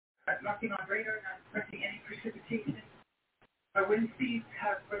nothing on radar, not expecting any precipitation. Our wind speeds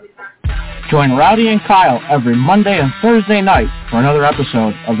have really knocked down. Join Rowdy and Kyle every Monday and Thursday night for another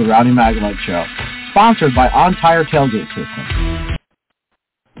episode of the Rowdy Maglite Show, sponsored by On Tire Tailgate System.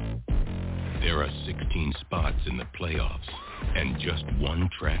 There are 16 spots in the playoffs and just one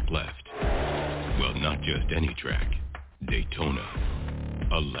track left. Well, not just any track. Daytona.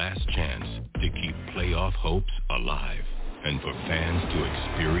 A last chance to keep playoff hopes alive and for fans to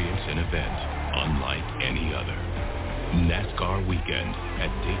experience an event unlike any other. NASCAR Weekend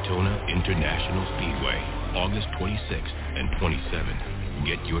at Daytona International Speedway, August 26th and 27th.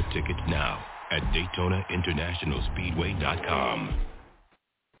 Get your tickets now at DaytonaInternationalSpeedway.com.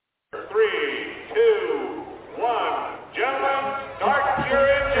 3, 2, 1. Gentlemen, start your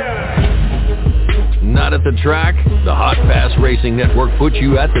engine. Not at the track? The Hot Pass Racing Network puts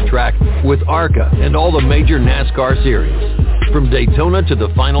you at the track with ARCA and all the major NASCAR series. From Daytona to the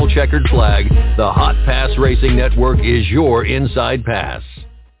final checkered flag, the Hot Pass Racing Network is your inside pass.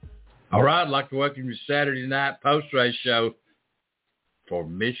 All right, I'd like to welcome you to Saturday night post-race show for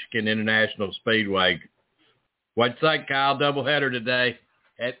Michigan International Speedway. What'd you say, Kyle? Doubleheader today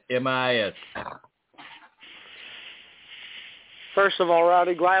at MIS. First of all,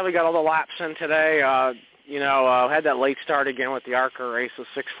 Rowdy, glad we got all the laps in today. Had that late start again with the ARCA race of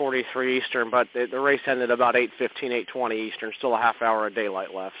 6:43 Eastern, but the race ended about 8:15, 8:20 Eastern, still a half hour of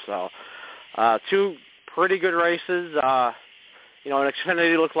daylight left. So two pretty good races. In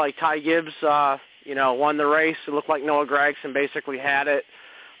Xfinity, it looked like Ty Gibbs, won the race. It looked like Noah Gragson basically had it,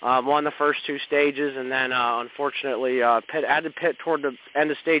 won the first two stages, and then unfortunately had to pit toward the end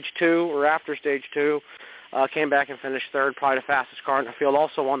of stage two or after stage two. Came back and finished third, probably the fastest car in the field,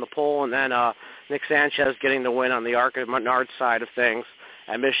 also won the pole, and then Nick Sanchez getting the win on the ARCA Menard side of things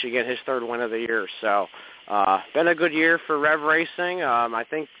at Michigan, his third win of the year. So been a good year for Rev Racing. I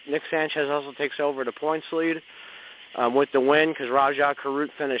think Nick Sanchez also takes over the points lead with the win because Rajah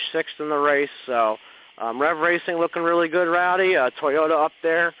Karut finished sixth in the race. So Rev Racing looking really good, Rowdy. Toyota up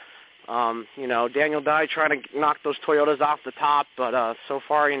there. Daniel Dye trying to knock those Toyotas off the top, but so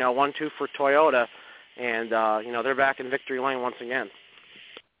far, 1-2 for Toyota. And, they're back in victory lane once again.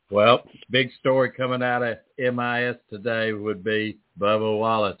 Well, big story coming out of MIS today would be Bubba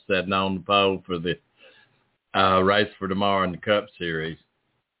Wallace sitting on the pole for the race for tomorrow in the Cup Series.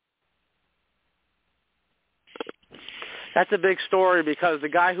 That's a big story because the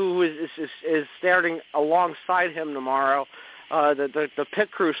guy who is starting alongside him tomorrow, the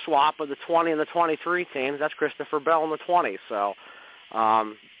pit crew swap of the 20 and the 23 teams, that's Christopher Bell in the 20. So,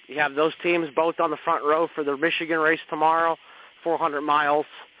 you have those teams both on the front row for the Michigan race tomorrow, 400 miles.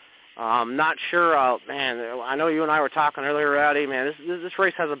 Not sure, I know you and I were talking earlier, Rowdy, man, this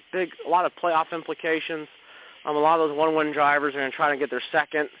race has a lot of playoff implications. A lot of those one-win drivers are going to try to get their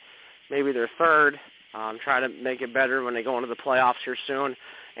second, maybe their third, try to make it better when they go into the playoffs here soon.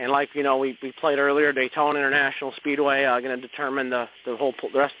 And like, we played earlier, Daytona International Speedway going to determine the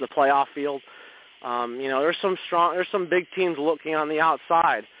rest of the playoff field. There's some big teams looking on the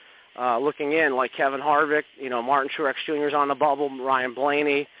outside. Looking in, like Kevin Harvick, Martin Truex Jr. is on the bubble, Ryan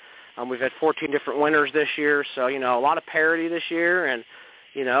Blaney. We've had 14 different winners this year, so, a lot of parity this year, and,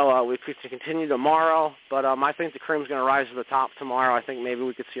 we could continue tomorrow, but I think the cream's going to rise to the top tomorrow. I think maybe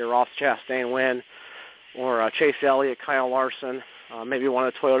we could see a Ross Chastain win, or Chase Elliott, Kyle Larson, maybe one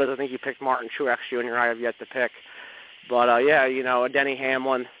of the Toyotas. I think you picked Martin Truex Jr. I have yet to pick. But, Denny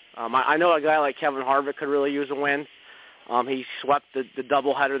Hamlin. I know a guy like Kevin Harvick could really use a win. He swept the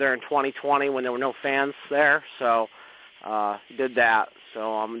doubleheader there in 2020 when there were no fans there, so he did that.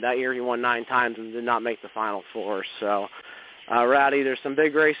 So that year he won 9 times and did not make the Final Four. So, Rowdy, there's some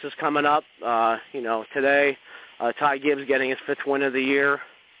big races coming up. Today, Ty Gibbs getting his 5th win of the year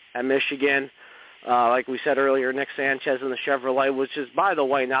at Michigan. Like we said earlier, Nick Sanchez in the Chevrolet, which is, by the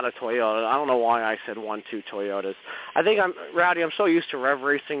way, not a Toyota. I don't know why I said 1-2 Toyotas. I think Rowdy, I'm so used to Rev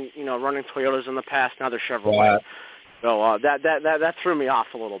Racing, running Toyotas in the past. Now they're Chevrolet. Wow. So that threw me off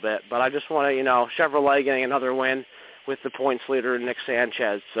a little bit. But I just want to, Chevrolet getting another win with the points leader, Nick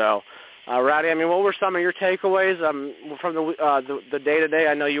Sanchez. So, Rowdy, what were some of your takeaways from the day-to-day?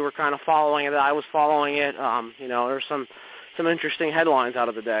 I know you were kind of following it. I was following it. There's some interesting headlines out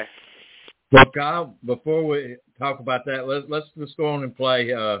of the day. Well, Kyle, before we talk about that, let's just go on and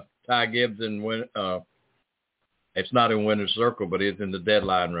play Ty Gibbs in it's not in Winner's Circle, but it's in the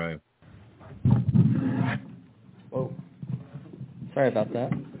deadline room. Whoa. Sorry about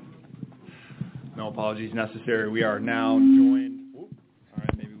that. No apologies necessary. We are now joined. All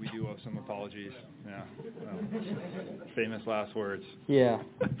right, maybe we do a some apologies. Yeah. Famous last words. Yeah.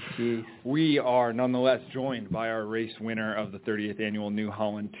 Jeez. We are nonetheless joined by our race winner of the 30th Annual New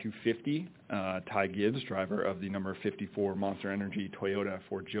Holland 250, Ty Gibbs, driver of the number 54 Monster Energy Toyota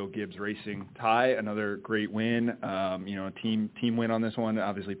for Joe Gibbs Racing. Ty, another great win. Team win on this one.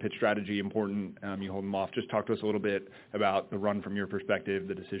 Obviously, pitch strategy important. You hold them off. Just talk to us a little bit about the run from your perspective,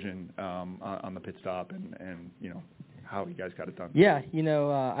 the decision on the pit stop, and how you guys got it done. Yeah,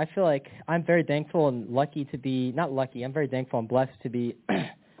 I feel like I'm very thankful and lucky to be, not lucky, I'm very thankful and blessed to be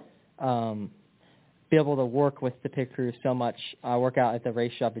able to work with the pit crew so much. I work out at the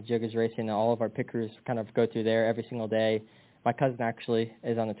race shop at Joe Gibbs Racing, and all of our pit crews kind of go through there every single day. My cousin actually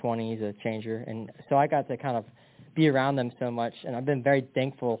is on the 20, he's a changer, and so I got to kind of be around them so much, and I've been very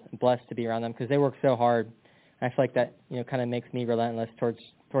thankful and blessed to be around them because they work so hard. I feel like that, kind of makes me relentless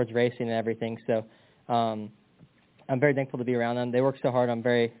towards racing and everything, so I'm very thankful to be around them. They work so hard. I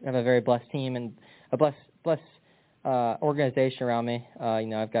have a very blessed team and a blessed organization around me.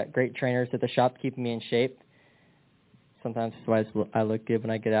 I've got great trainers at the shop keeping me in shape. Sometimes that's why I look good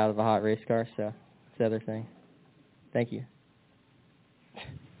when I get out of a hot race car, so it's the other thing. Thank you.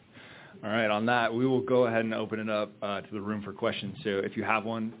 All right, on that, we will go ahead and open it up to the room for questions. So if you have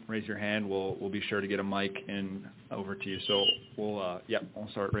one, raise your hand. We'll be sure to get a mic in over to you. So we'll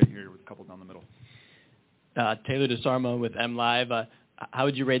start right here with a couple down the middle. Taylor DeSarmo with MLive. How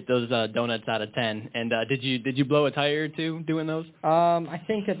would you rate those donuts out of 10? And did you blow a tire or two doing those? I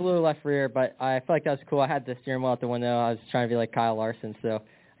think I blew a left rear, but I feel like that was cool. I had the steering wheel out the window. I was trying to be like Kyle Larson, so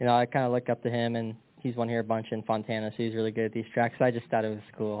I kind of look up to him, and he's won here a bunch in Fontana, so he's really good at these tracks. So I just thought it was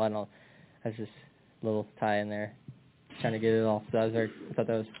cool. I was just a little tie in there, trying to get it all. So I thought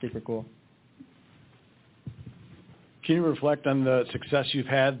that was super cool. Can you reflect on the success you've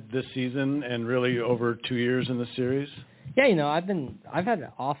had this season and really over 2 years in the series? Yeah, I've had an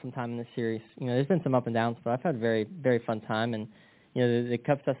awesome time in this series. There's been some up and downs, but I've had a very, very fun time, and the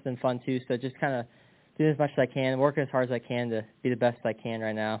Cup stuff's been fun too. So just kind of doing as much as I can, working as hard as I can to be the best I can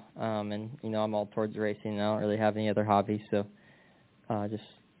right now. And I'm all towards racing. I don't really have any other hobbies, so just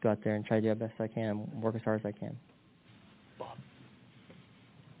go out there and try to do the best I can and work as hard as I can.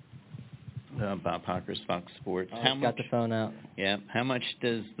 Bob Parker's Fox Sports. Got the phone out. Yeah. How much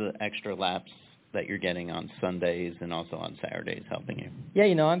does the extra laps that you're getting on Sundays and also on Saturdays helping you? Yeah,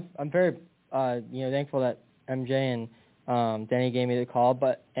 I'm very thankful that MJ and Denny gave me the call,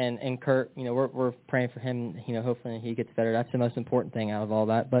 and Kurt, we're praying for him. Hopefully he gets better. That's the most important thing out of all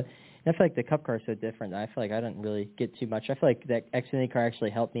that. But I feel like the Cup car is so different. I feel like I didn't really get too much. I feel like that Xfinity car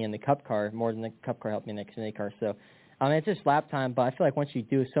actually helped me in the Cup car more than the Cup car helped me in the Xfinity car. So. It's just lap time, but I feel like once you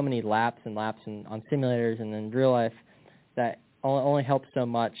do so many laps and on simulators and in real life, that only helps so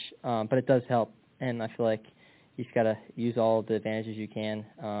much, but it does help, and I feel like you just got to use all the advantages you can.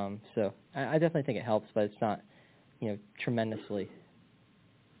 So I definitely think it helps, but it's not, tremendously.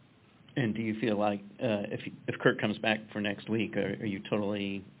 And do you feel like if Kurt comes back for next week, are you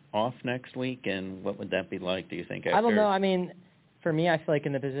totally off next week, and what would that be like, do you think? After? I don't know. For me, I feel like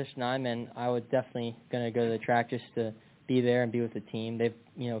in the position I'm in, I would definitely going to go to the track just to be there and be with the team. They've,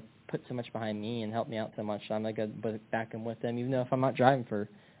 put so much behind me and helped me out so much. So I'm going to go back and with them, even though if I'm not driving for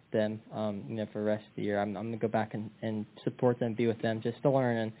them, for the rest of the year, I'm going to go back and support them, be with them, just to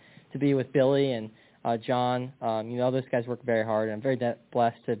learn and to be with Billy and John. All those guys work very hard, and I'm very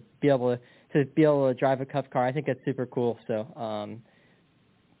blessed to be able to drive a Cup car. I think that's super cool. So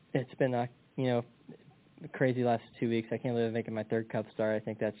it's been a crazy last 2 weeks. I can't believe I'm making my third Cup start. I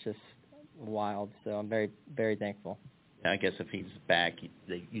think that's just wild. So I'm very, very thankful. I guess if he's back,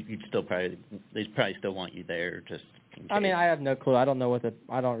 they'd probably still want you there. Just in case. I have no clue. I don't know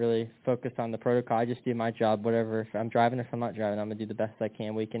I don't really focus on the protocol. I just do my job. Whatever. If I'm driving, if I'm not driving, I'm gonna do the best I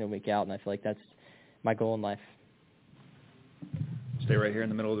can week in and week out. And I feel like that's my goal in life. Stay right here in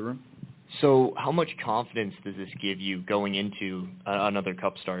the middle of the room. So, how much confidence does this give you going into another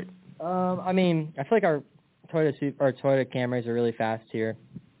Cup start? I feel like our Toyota Camrys are really fast here.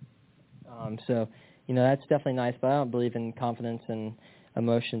 So, that's definitely nice, but I don't believe in confidence and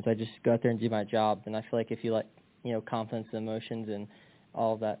emotions. I just go out there and do my job. And I feel like if you let, confidence and emotions and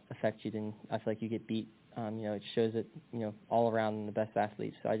all of that affect you, then I feel like you get beat. It shows it, all around in the best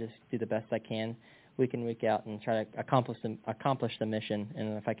athletes. So I just do the best I can week in, week out, and try to accomplish the mission.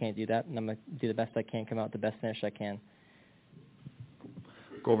 And if I can't do that, then I'm going to do the best I can, come out with the best finish I can.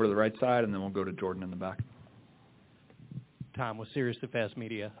 Go over to the right side, and then we'll go to Jordan in the back. Tom with Sirius to Fast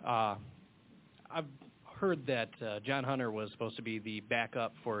Media. I've heard that John Hunter was supposed to be the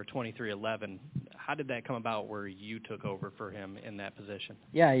backup for 2311. How did that come about where you took over for him in that position?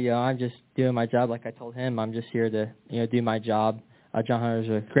 Yeah, I'm just doing my job like I told him. I'm just here to, do my job. John Hunter's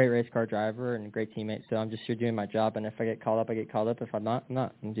a great race car driver and a great teammate, so I'm just here doing my job, and if I get called up, I get called up. If I'm not, I'm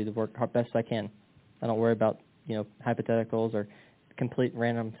not. I'm do the work best I can. I don't worry about, hypotheticals or complete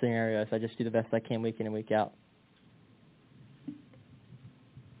random scenarios. I just do the best I can week in and week out.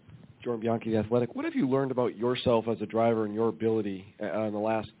 Jordan Bianchi, The Athletic. What have you learned about yourself as a driver and your ability in the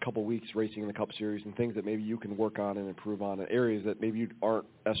last couple weeks racing in the Cup Series, and things that maybe you can work on and improve on in areas that maybe you aren't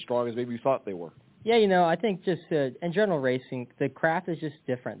as strong as maybe you thought they were? Yeah, I think just in general racing, the craft is just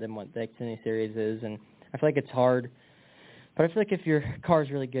different than what the Xfinity Series is, and I feel like it's hard. But I feel like if your car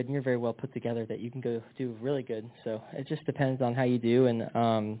is really good and you're very well put together, that you can go do really good. So it just depends on how you do,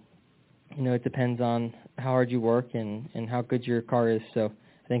 and it depends on how hard you work and how good your car is. So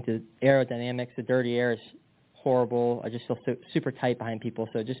I think the aerodynamics, the dirty air is horrible. I just feel super tight behind people.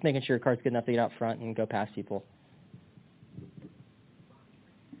 So just making sure your car's good enough to get out front and go past people.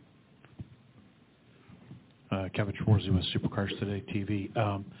 Kevin Schwarzy with Supercars Today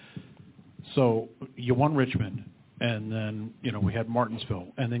TV. So you won Richmond, and then we had Martinsville,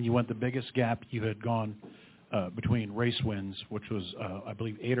 and then you went the biggest gap you had gone between race wins, which was I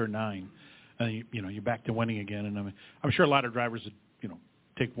believe 8 or 9, and you're back to winning again. And I'm sure a lot of drivers would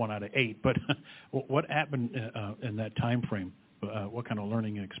take 1 out of 8, but what happened in that time frame? What kind of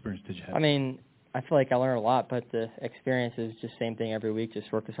learning and experience did you have? I feel like I learned a lot, but the experience is just same thing every week, just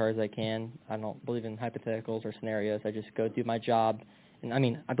work as hard as I can. I don't believe in hypotheticals or scenarios. I just go do my job. And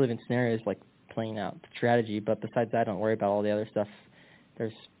I believe in scenarios like playing out strategy, but besides that, I don't worry about all the other stuff.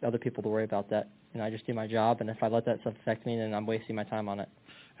 There's other people to worry about that. I just do my job, and if I let that stuff affect me, then I'm wasting my time on it.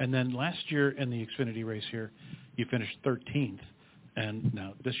 And then last year in the Xfinity race here, you finished 13th, and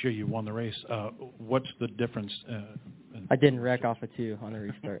now this year you won the race. What's the difference? I didn't wreck off of 2 on the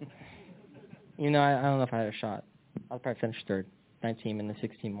restart. I don't know if I had a shot. I'll probably finish 3rd, 9-team, and the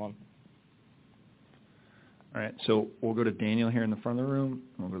 6-team 1. All right, so we'll go to Daniel here in the front of the room, and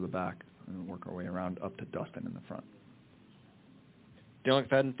we'll go to the back, and we'll work our way around up to Dustin in the front. Daniel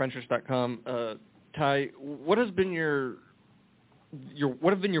McFadden, Frenchers.com. Ty, what has been your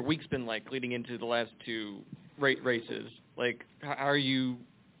what have been your weeks been like leading into the last 2 races? Like, how are you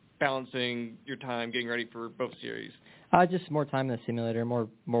balancing your time, getting ready for both series? Just more time in the simulator, more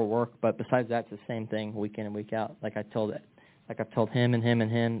work. But besides that, it's the same thing week in and week out. I've told him and him and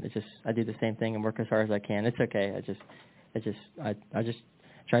him. It's just I do the same thing and work as hard as I can. It's okay. I just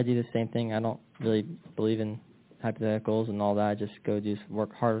try to do the same thing. I don't really believe in hypotheticals and all that. I just go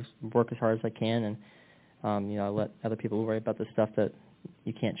work as hard as I can, and I let other people worry about the stuff that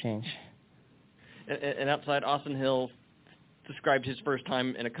you can't change. And outside, Austin Hill described his first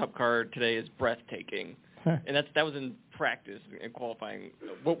time in a Cup car today as breathtaking. And that was in practice and qualifying.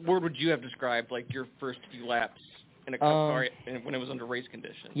 What word would you have described like your first few laps in a Cup car when it was under race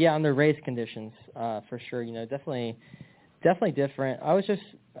conditions? Yeah, under race conditions, for sure. Definitely different.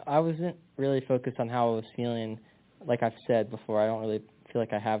 I wasn't really focused on how I was feeling. Like I've said before, I don't really feel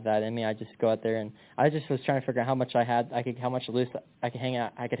like I have that in me. I just go out there and I just was trying to figure out how much how much loose I could hang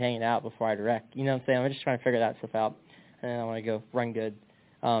it out before I'd wreck. You know what I'm saying? I'm just trying to figure that stuff out, and I want to go run good.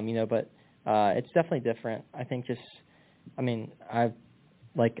 But it's definitely different. I think I've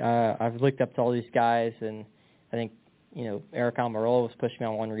looked up to all these guys, and I think Eric Almirola was pushing me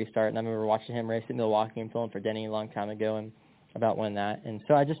on 1 restart, and I remember watching him race at Milwaukee and filling for Denny a long time ago, and about winning that. And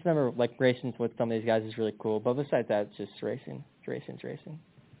so I just remember racing with some of these guys is really cool. But besides that, it's just racing.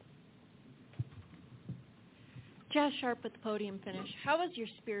 Jazz Sharp with the podium finish. How has your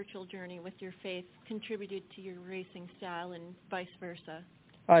spiritual journey with your faith contributed to your racing style and vice versa?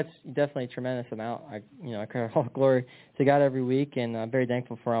 Oh, it's definitely a tremendous amount. I credit all glory to God every week, and I'm very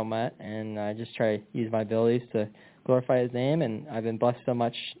thankful for all I'm at, and I just try to use my abilities to glorify His name, and I've been blessed so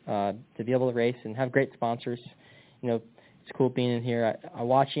much to be able to race and have great sponsors. It's cool being in here. I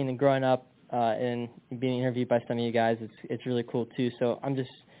watching and growing up and being interviewed by some of you guys. It's really cool too. So I'm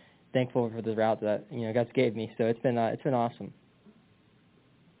just thankful for the route that God gave me. So it's been awesome.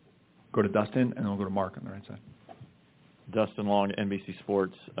 Go to Dustin, and then we'll go to Mark on the right side. Dustin Long, NBC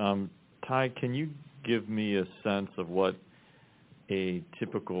Sports. Ty, can you give me a sense of what a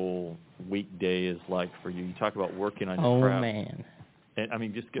typical weekday is like for you? You talk about working on your craft. Oh, man.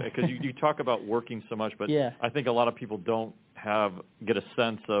 And just because you talk about working so much, but yeah. I think a lot of people don't get a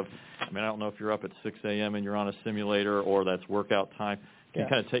sense of, I don't know if you're up at 6 a.m. and you're on a simulator or that's workout time. Can you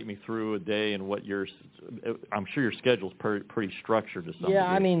kind of take me through a day and what I'm sure your schedule's pretty structured to some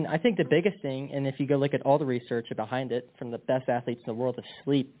degree. I think the biggest thing, and if you go look at all the research behind it from the best athletes in the world, is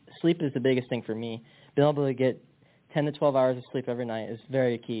sleep. Sleep is the biggest thing for me. Being able to get 10 to 12 hours of sleep every night is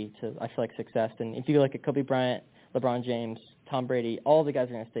very key to, I feel like, success. And if you look at Kobe Bryant, LeBron James, Tom Brady, all the guys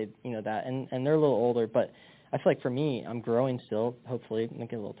are going to say, that, and they're a little older, but I feel like for me, I'm growing still. Hopefully, I'm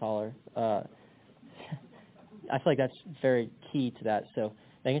get a little taller. I feel like that's very key to that. So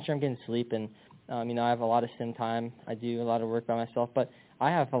making sure I'm getting sleep, and I have a lot of sim time. I do a lot of work by myself, but I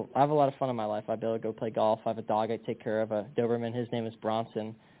have a lot of fun in my life. I'll be able to go play golf. I have a dog I take care of, a Doberman. His name is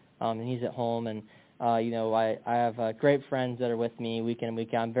Bronson, and he's at home. And I have great friends that are with me week in and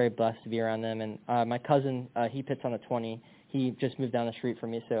week out. I'm very blessed to be around them. And my cousin, he pits on the 20. He just moved down the street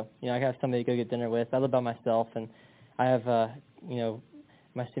from me, so I have somebody to go get dinner with. I live by myself, and I have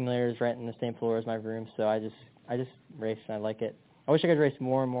my simulator is right in the same floor as my room. So I just race and I like it. I wish I could race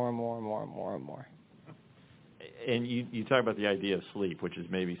more and more and more and more and more and more. And you talk about the idea of sleep, which is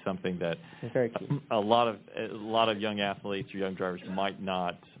maybe something that it's very key. A lot of young athletes or young drivers might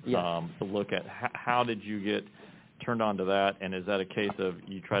not look at. How did you get turned on to that? And is that a case of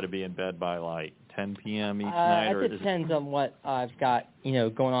you try to be in bed by like 10 p.m. each night? It depends on what I've got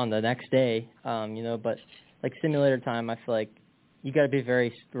going on the next day. But like simulator time, I feel like you got to be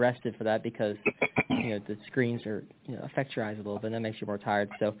very rested for that because the screens are affect your eyes a little bit, and that makes you more tired.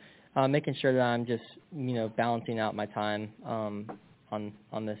 So making sure that I'm just balancing out my time on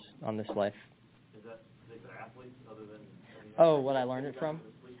this life. Is that particular athletes other than? Oh, what I learned it from?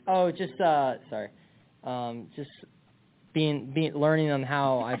 Oh, just just learning on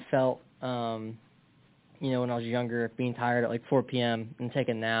how I felt. When I was younger, being tired at like 4 p.m. and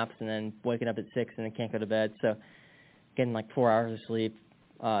taking naps, and then waking up at 6 and then can't go to bed. So getting like 4 hours of sleep.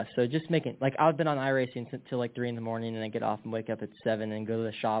 So just making, like, I've been on iRacing till like 3 in the morning, and then get off and wake up at 7 and go to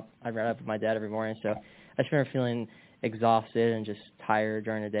the shop. I ride up with my dad every morning. So I just remember feeling exhausted and just tired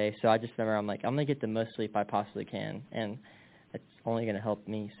during the day. So I just remember I'm like, I'm going to get the most sleep I possibly can, and it's only going to help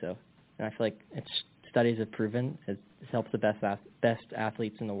me. So, and I feel like studies have proven it helps the best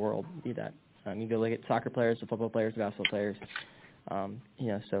athletes in the world do that. You go look at soccer players, the football players, basketball players.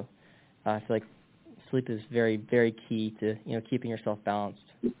 So I feel like sleep is very, very key to keeping yourself balanced.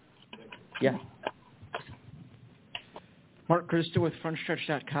 Yeah. Mark Christo with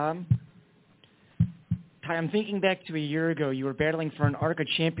FrontStretch.com. Ty, I'm thinking back to a year ago. You were battling for an ARCA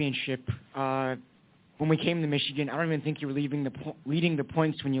championship when we came to Michigan. I don't even think you were leading the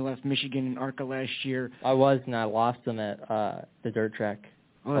points when you left Michigan in ARCA last year. I was, and I lost them at the dirt track.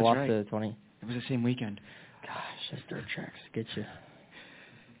 Oh, that's I lost right. to 20. It was the same weekend. Gosh, those dirt tracks get you.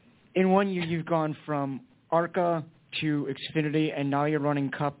 In 1 year, you've gone from ARCA to Xfinity, and now you're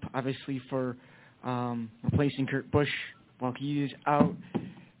running Cup, obviously, for replacing Kurt Busch while he is out.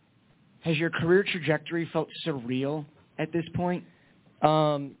 Has your career trajectory felt surreal at this point?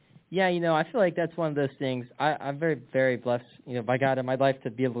 Yeah, I feel like that's one of those things. I'm very, very blessed, by God in my life to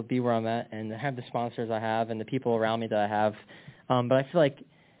be able to be where I'm at and have the sponsors I have and the people around me that I have. But I feel like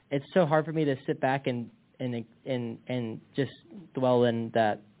it's so hard for me to sit back and just dwell in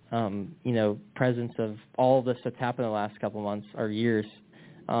that, presence of all this that's happened in the last couple of months or years.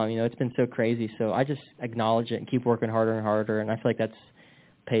 It's been so crazy. So I just acknowledge it and keep working harder and harder. And I feel like that's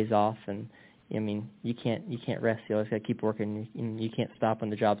pays off. And you can't rest. You always got to keep working. You can't stop when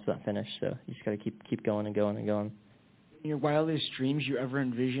the job's not finished. So you just got to keep going and going and going. In your wildest dreams, you ever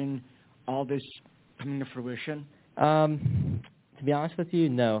envision all this coming to fruition? To be honest with you,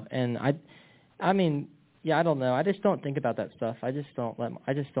 no. And I don't know. I just don't think about that stuff. I just don't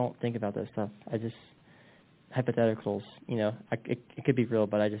think about that stuff. Hypotheticals, it could be real,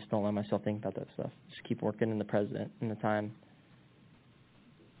 but I just don't let myself think about that stuff. Just keep working in the present, in the time.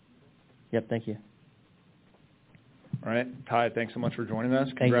 Yep, thank you. All right. Ty, thanks so much for joining us.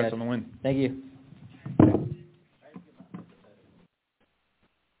 Congrats on the win. Thank you.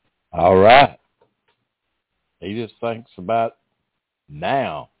 All right. He just thinks about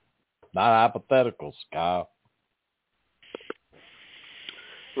now, not hypotheticals, Kyle.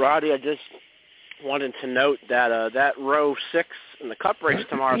 Rowdy, I just wanted to note that that row 6 in the Cup race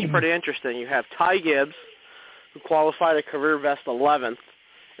tomorrow is pretty interesting. You have Ty Gibbs, who qualified at career best 11th,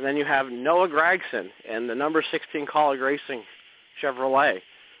 and then you have Noah Gragson in the number 16 Colleague Racing Chevrolet,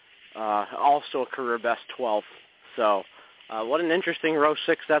 also a career best 12th. So what an interesting row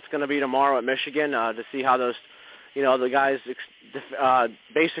 6 that's going to be tomorrow at Michigan to see how those, the guys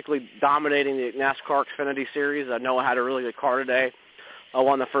basically dominating the NASCAR Xfinity Series. Noah had a really good car today.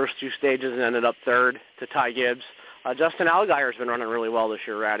 Won the first 2 stages and ended up third to Ty Gibbs. Justin Allgaier's been running really well this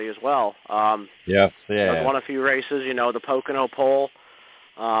year, Rowdy, as well. Yes, Won a few races, the Pocono pole.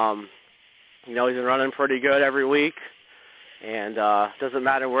 He's been running pretty good every week, and doesn't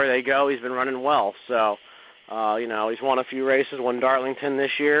matter where they go, he's been running well. So, he's won a few races, won Darlington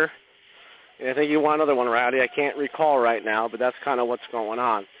this year. And I think he won another one, Rowdy. I can't recall right now, but that's kind of what's going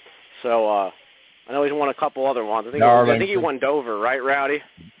on. So, I know he's won a couple other ones. I think he won Dover, right, Rowdy?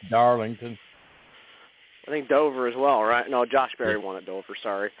 Darlington. I think Dover as well, right? No, Josh Berry won at Dover.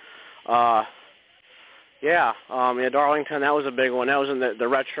 Sorry. Yeah, Darlington. That was a big one. That was in the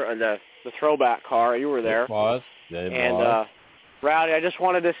retro, the throwback car. You were there. It was. Rowdy, I just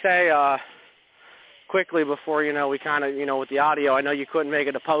wanted to say quickly before we kind of with the audio. I know you couldn't make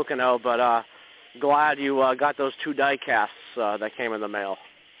it to Pocono, but glad you got those 2 die casts that came in the mail.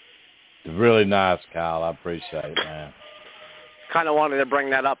 It's really nice, Kyle. I appreciate it, man. Kind of wanted to bring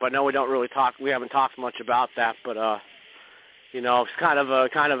that up. I know we don't really talk. We haven't talked much about that, but it's kind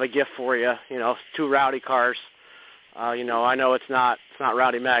of a gift for you. 2 Rowdy cars. I know it's not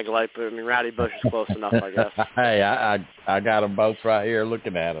Rowdy Maglite, but I mean Rowdy Bush is close enough, I guess. Hey, I got them both right here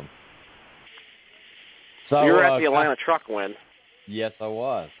looking at them. So you were at the Atlanta truck win. Yes, I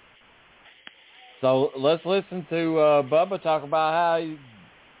was. So let's listen to Bubba talk about how he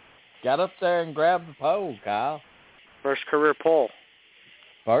got up there and grabbed the pole, Kyle. First career pole.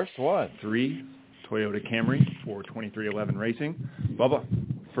 First one. 3 Toyota Camry for 2311 Racing. Bubba,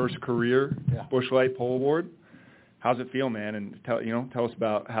 first career Busch Light pole award. How's it feel, man? And tell us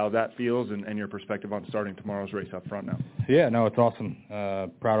about how that feels and your perspective on starting tomorrow's race up front now. Yeah, no, it's awesome.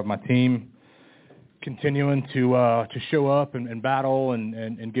 Proud of my team, continuing to show up and battle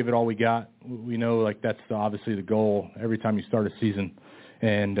and give it all we got. We know that's obviously the goal every time you start a season,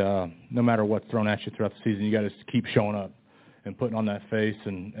 and no matter what's thrown at you throughout the season, you got to keep showing up and putting on that face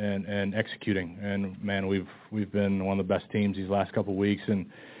and executing. And man, we've been one of the best teams these last couple of weeks. And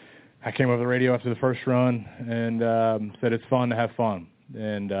I came over the radio after the first run and said it's fun to have fun,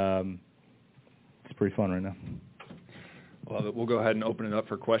 and it's pretty fun right now. Well, we'll go ahead and open it up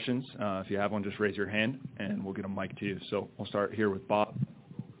for questions. If you have one, just raise your hand, and we'll get a mic to you. So we'll start here with Bob,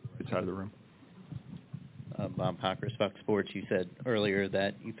 this side of the room. Bob Hockers, Fox Sports. You said earlier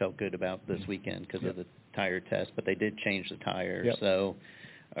that you felt good about this weekend because of the tire test, but they did change the tire. Yep. So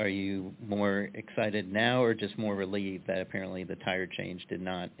are you more excited now or just more relieved that apparently the tire change did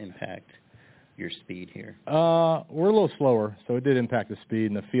not impact your speed here? We're a little slower, so it did impact the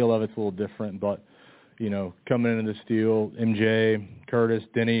speed, and the feel of it's a little different. But, coming into this deal, MJ, Curtis,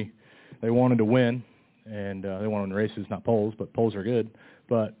 Denny, they wanted to win, and they want to win races, not poles, but poles are good.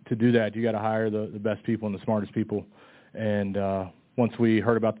 But to do that, you got to hire the best people and the smartest people. And once we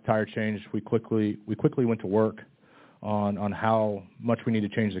heard about the tire change, we quickly went to work on how much we need to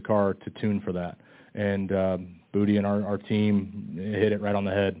change the car to tune for that. And Booty and our team hit it right on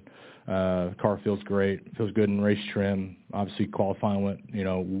the head. Car feels great, feels good in race trim. Obviously, qualifying went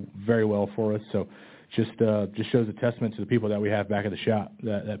very well for us. So just shows a testament to the people that we have back at the shop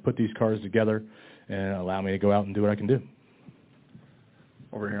that put these cars together and allow me to go out and do what I can do.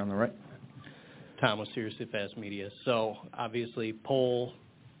 Over here on the right. Tom with Seriously Fast Media. So obviously, pole,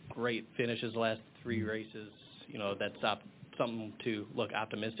 great finishes the last 3 races. That's something to look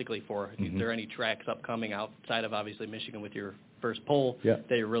optimistically for. Mm-hmm. Is there any tracks upcoming outside of obviously Michigan with your first pole that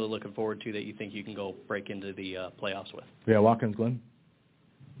you're really looking forward to that you think you can go break into the playoffs with? Yeah, Watkins Glen.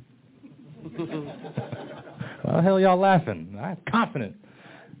 Well, the hell y'all laughing? I'm confident.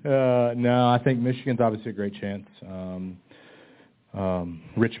 No, I think Michigan's obviously a great chance.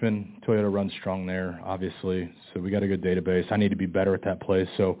 Richmond, Toyota runs strong there, obviously, so we got a good database. I need to be better at that place.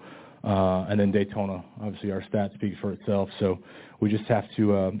 So, and then Daytona, obviously our stats speak for itself. So we just have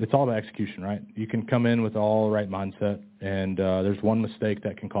to. It's all about execution, right? You can come in with all the right mindset, and there's one mistake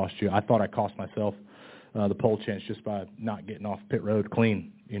that can cost you. I thought I cost myself the pole chance just by not getting off pit road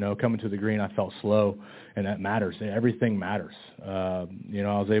clean. Coming to the green, I felt slow, and that matters. Everything matters. I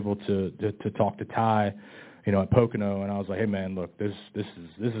was able to talk to Ty, at Pocono, and I was like, hey man, look, this is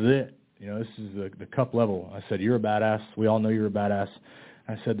it. This is the cup level. I said, you're a badass. We all know you're a badass.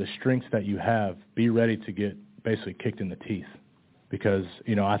 I said, the strengths that you have, be ready to get basically kicked in the teeth, because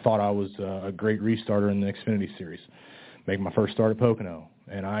I thought I was a great restarter in the Xfinity Series, making my first start at Pocono,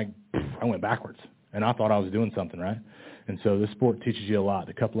 and I went backwards, and I thought I was doing something right. And so this sport teaches you a lot.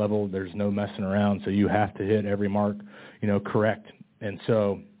 The cup level, there's no messing around, so you have to hit every mark, correct. And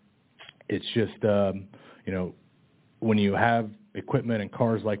so it's just when you have equipment and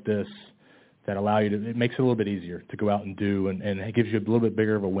cars like this that allow you to, it makes it a little bit easier to go out and do, and it gives you a little bit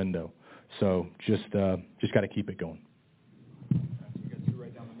bigger of a window. So just got to keep it going. We got 2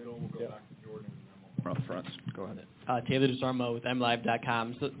 right down the middle. We'll go back to Jordan, and then we'll front. Go ahead. Taylor DeSarmo with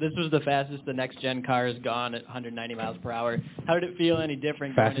MLive.com. So this was the fastest the next-gen car has gone at 190 miles per hour. How did it feel any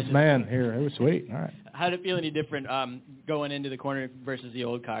different? Fastest man here. It was sweet. All right. How did it feel any different going into the corner versus the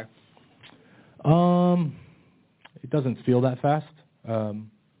old car? It doesn't feel that fast.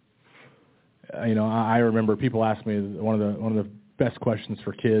 I remember people ask me one of the best questions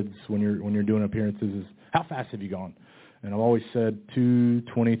for kids when you're doing appearances is, how fast have you gone? And I've always said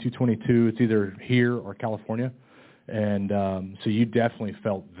 220, 222, it's either here or California. And so you definitely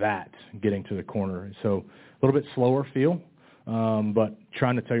felt that getting to the corner. So a little bit slower feel, but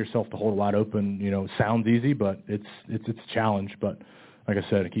trying to tell yourself to hold it wide open, sounds easy, but it's a challenge. But like I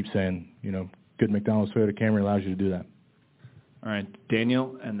said, I keep saying, good McDonald's Toyota Camry allows you to do that. All right,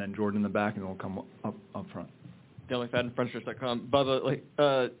 Daniel, and then Jordan in the back, and we'll come up front. Daniel McFadden, FrenchTrust.com.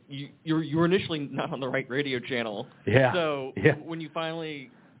 Bubba, you were initially not on the right radio channel. Yeah. So when you finally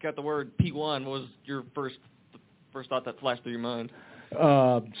got the word P1, what was your first thought that flashed through your mind?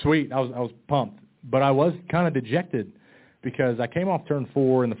 Sweet. I was pumped, but I was kind of dejected because I came off turn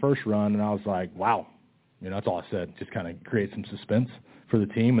 4 in the first run, and I was like, wow. That's all I said. Just kind of create some suspense for the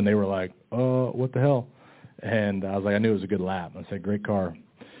team, and they were like, what the hell? And I was like, I knew it was a good lap. I said, great car.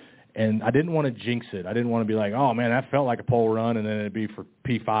 And I didn't want to jinx it. I didn't want to be like, oh, man, that felt like a pole run, and then it'd be for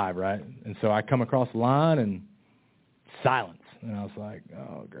P5, right? And so I come across the line, and silence. And I was like,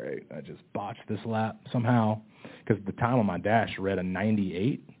 oh, great. I just botched this lap somehow because the time on my dash read a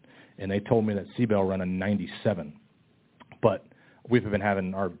 98, and they told me that Seabell ran a 97. But we've been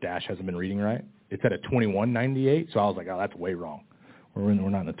having – our dash hasn't been reading right. It's at a 21.98, so I was like, oh, that's way wrong. We're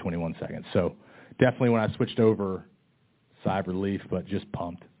not in the 21 seconds. So definitely when I switched over, sigh of relief, but just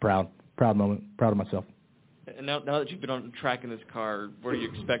pumped. Proud moment, proud of myself. And now that you've been on track in this car, what are you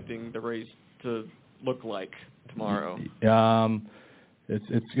expecting the race to look like tomorrow? It's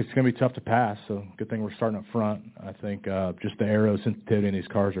going to be tough to pass, so good thing we're starting up front. I think just the aero sensitivity in these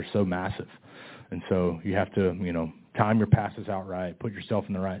cars are so massive. And so you have to, time your passes out right, put yourself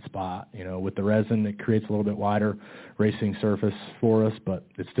in the right spot. With the resin, it creates a little bit wider racing surface for us, but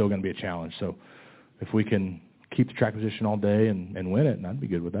it's still going to be a challenge. So if we can keep the track position all day and win it, and I'd be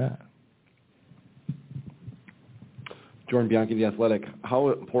good with that. Jordan Bianchi, The Athletic, how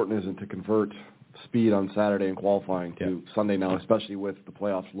important is it to convert speed on Saturday and qualifying to Sunday now, especially with the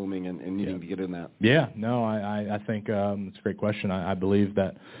playoffs looming and needing to get in that? Yeah, no, I think it's a great question. I believe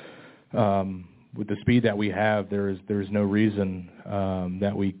that with the speed that we have, there's no reason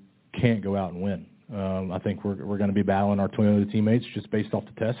that we can't go out and win. I think we're going to be battling our Toyota teammates just based off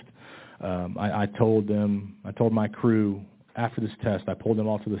the test. I told my crew after this test, I pulled them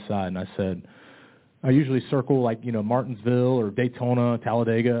off to the side and I said, I usually circle Martinsville or Daytona,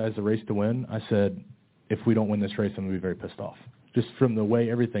 Talladega as a race to win. I said, if we don't win this race, I'm going to be very pissed off just from the way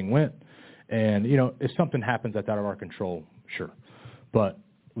everything went. And, if something happens that's out of our control, sure. But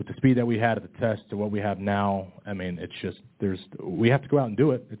with the speed that we had at the test to what we have now, I mean, it's just we have to go out and do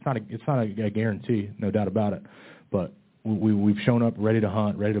it. It's not a guarantee, no doubt about it. But we've shown up ready to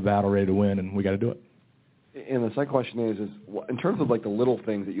hunt, ready to battle, ready to win, and we got to do it. And the second question is in terms of the little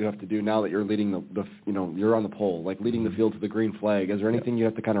things that you have to do now that you're leading you're on the pole, like leading the field to the green flag. Is there anything you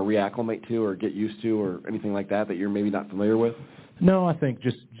have to kind of reacclimate to or get used to or anything like that you're maybe not familiar with? No, I think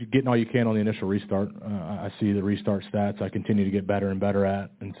just getting all you can on the initial restart. I see the restart stats I continue to get better and better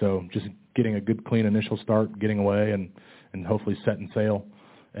at, and so just getting a good, clean initial start, getting away, and hopefully setting sail,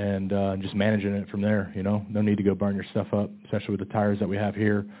 and just managing it from there. No need to go burn your stuff up, especially with the tires that we have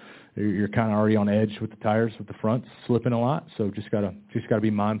here. You're kind of already on edge with the tires, with the fronts slipping a lot, so just gotta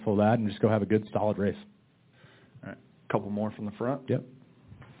be mindful of that and just go have a good, solid race. All right, a couple more from the front. Yep.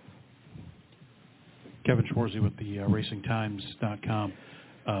 Kevin Schwarzy with the RacingTimes.com.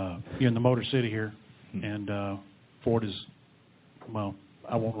 You're in the Motor City here, and Ford is, well,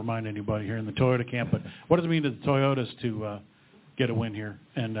 I won't remind anybody here in the Toyota camp, but what does it mean to the Toyotas to get a win here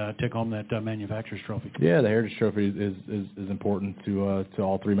and take home that manufacturer's trophy? Yeah, the Heritage Trophy is important to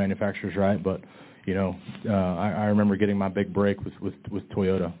all three manufacturers, right? But I remember getting my big break with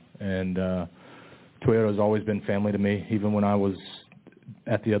Toyota, and Toyota has always been family to me, even when I was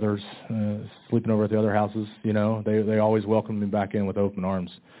at the others, sleeping over at the other houses. They always welcomed me back in with open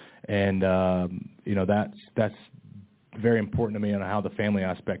arms, and that's very important to me and how the family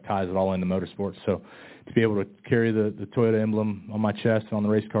aspect ties it all into motorsports. So to be able to carry the Toyota emblem on my chest and on the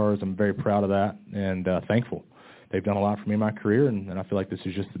race cars, I'm very proud of that and thankful. They've done a lot for me in my career, and I feel like this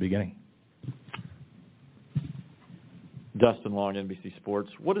is just the beginning. Dustin Long, NBC Sports.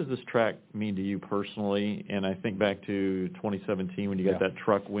 What does this track mean to you personally? And I think back to 2017 when you got that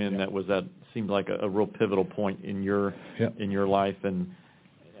truck win. That seemed like a real pivotal point in your life. And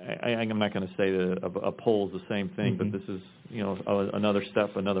I'm not going to say that a pole is the same thing, but this is another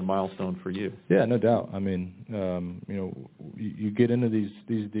step, another milestone for you. Yeah, no doubt. I mean, you get into these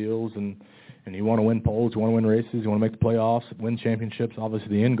deals and you want to win poles, you want to win races, you want to make the playoffs, win championships. Obviously,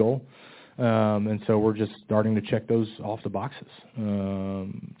 the end goal. And so we're just starting to check those off the boxes.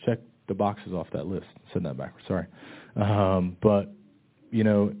 Check the boxes off that list. Said that backwards, sorry. But,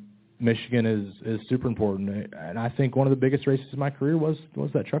 Michigan is super important, and I think one of the biggest races in my career was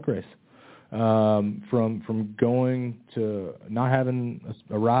that truck race. From going to not having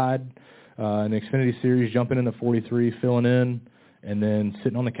a ride in the Xfinity Series, jumping in the 43, filling in, and then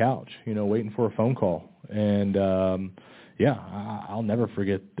sitting on the couch, waiting for a phone call. And I'll never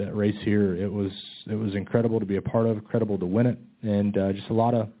forget that race here. It was incredible to be a part of, incredible to win it, and just a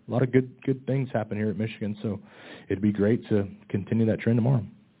lot of good things happen here at Michigan. So it'd be great to continue that trend tomorrow.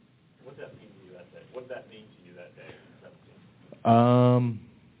 What did that mean to you that day? What did that mean to you that day?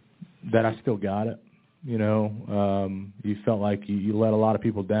 That I still got it. You felt like you let a lot of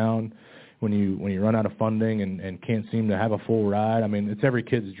people down when you run out of funding and can't seem to have a full ride. I mean, it's every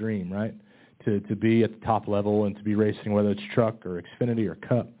kid's dream, right? To be at the top level and to be racing, whether it's truck or Xfinity or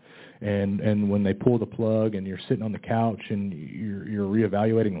Cup. And when they pull the plug and you're sitting on the couch and you're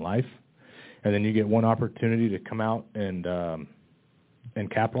reevaluating life, and then you get one opportunity to come out and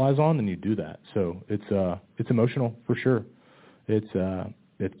capitalize on, then you do that. So it's emotional for sure. It's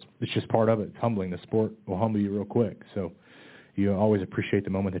just part of it. It's humbling. The sport will humble you real quick. So you always appreciate the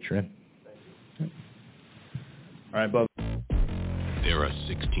moment that you're in. All right, Bub. There are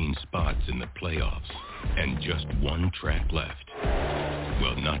 16 spots in the playoffs and just one track left.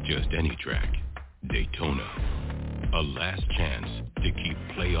 Well, not just any track. Daytona. A last chance to keep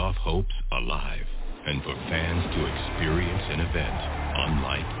playoff hopes alive and for fans to experience an event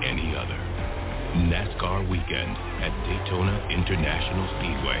unlike any other. NASCAR weekend at Daytona International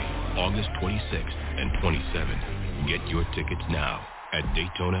Speedway, August 26th and 27th. Get your tickets now at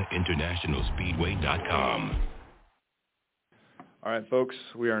DaytonaInternationalSpeedway.com. All right, folks,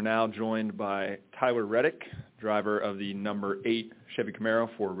 we are now joined by Tyler Reddick, driver of the number 8 Chevy Camaro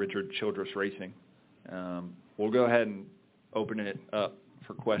for Richard Childress Racing. We'll go ahead and open it up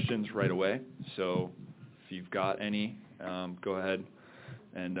for questions right away. So if you've got any, go ahead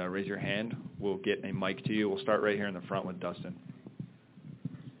and raise your hand. We'll get a mic to you. We'll start right here in the front with Dustin.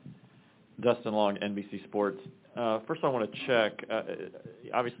 Dustin Long, NBC Sports. First I want to check,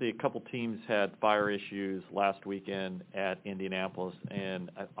 obviously a couple teams had fire issues last weekend at Indianapolis,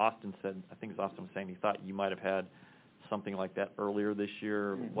 and Austin said, I think it was Austin was saying he thought you might have had something like that earlier this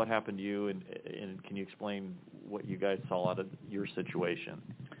year. What happened to you, and can you explain what you guys saw out of your situation?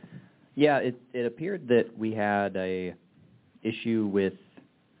 Yeah, it appeared that we had a issue with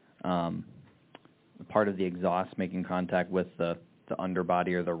part of the exhaust making contact with the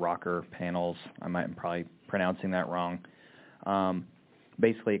underbody or the rocker panels. I might be probably pronouncing that wrong.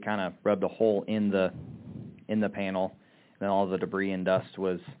 Basically, it kind of rubbed a hole in the panel, and then all the debris and dust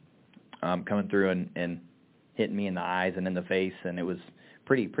was coming through and hitting me in the eyes and in the face, and it was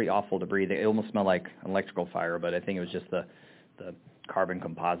pretty awful to breathe. It almost smelled like an electrical fire, but I think it was just the carbon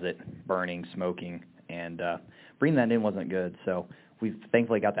composite burning, smoking, and breathing that in wasn't good. So we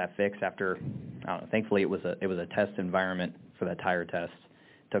thankfully got that fixed after, I don't know, thankfully it was a test environment for that tire test.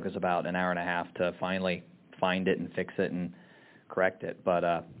 It took us about an hour and a half to finally find it and fix it and correct it. But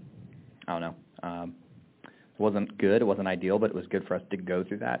I don't know. It wasn't good. It wasn't ideal, but it was good for us to go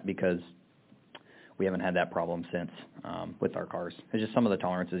through that because we haven't had that problem since with our cars. It's just some of the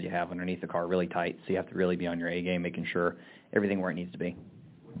tolerances you have underneath the car really tight, so you have to really be on your A game, making sure everything where it needs to be.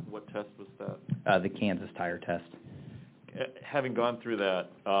 What test was that? The Kansas tire test. Having gone through that,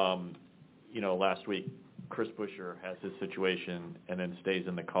 last week, Chris Buescher has his situation and then stays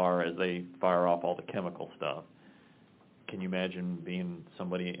in the car as they fire off all the chemical stuff. Can you imagine being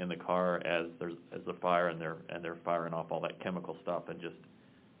somebody in the car as there's a fire and they're firing off all that chemical stuff and just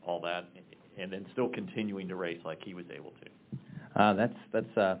all that, and then still continuing to race like he was able to?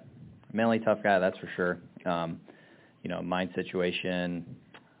 That's a mentally tough guy, that's for sure. My situation,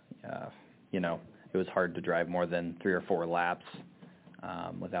 it was hard to drive more than 3 or 4 laps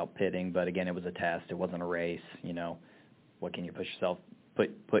without pitting. But again, it was a test. It wasn't a race. What can you put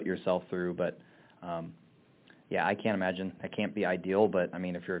yourself through? But I can't imagine. That can't be ideal. But I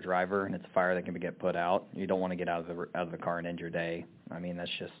mean, if you're a driver and it's a fire that can get put out, you don't want to get out of the car and end your day. I mean,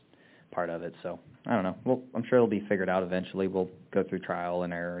 that's just part of it. So I don't know. Well, I'm sure it'll be figured out eventually. We'll go through trial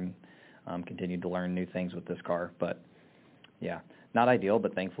and error and continue to learn new things with this car. But yeah, not ideal.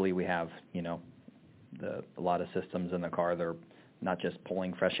 But thankfully, we have a lot of systems in the car. They're not just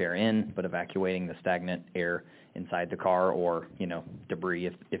pulling fresh air in, but evacuating the stagnant air inside the car, or debris,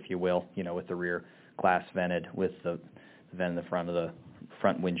 if you will. With the rear glass vented, with the vent in the front of the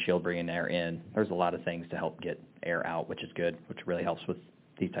front windshield bringing air in. There's a lot of things to help get air out, which is good, which really helps with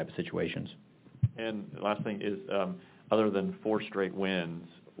these type of situations. And the last thing is, other than 4 straight wins,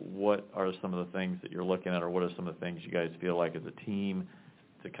 what are some of the things that you're looking at, or what are some of the things you guys feel like as a team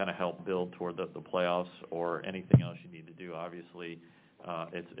to kind of help build toward the playoffs, or anything else you need to do? Obviously,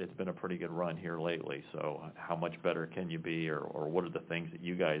 it's been a pretty good run here lately. So how much better can you be, or what are the things that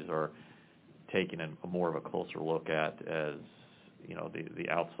you guys are taking a more of a closer look at as, you know, the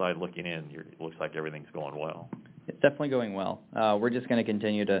outside looking in? It looks like everything's going well. It's definitely going well. We're just going to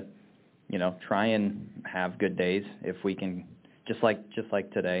continue to, you know, try and have good days if we can, just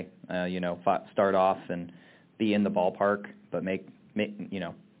like today, you know, start off and be in the ballpark, but make you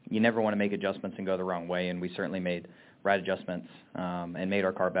know, you never want to make adjustments and go the wrong way, and we certainly made right adjustments and made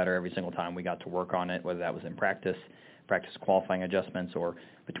our car better every single time we got to work on it, whether that was in practice qualifying adjustments, or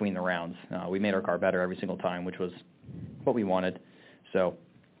between the rounds. We made our car better every single time, which was what we wanted. So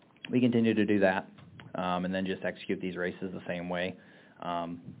we continue to do that, and then just execute these races the same way.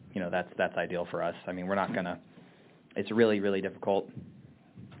 You know, that's ideal for us. I mean, we're not going to – it's really, really difficult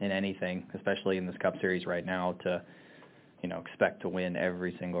in anything, especially in this Cup Series right now, to, you know, expect to win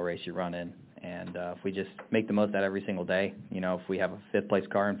every single race you run in. And if we just make the most of that every single day, you know, if we have a fifth-place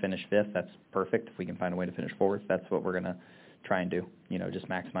car and finish fifth, that's perfect. If we can find a way to finish fourth, that's what we're going to try and do, you know, just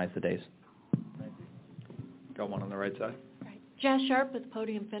maximize the days. Got one on the right side. Right. Jess Sharp with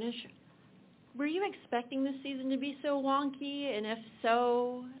Podium Finish. Were you expecting this season to be so wonky? And if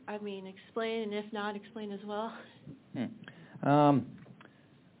so, I mean, explain, and if not, explain as well.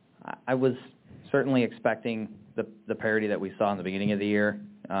 I was certainly expecting the parity that we saw in the beginning of the year.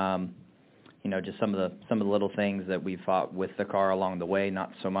 You know, just some of the little things that we fought with the car along the way,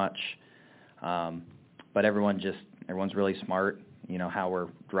 not so much. But everyone's really smart. You know, how we're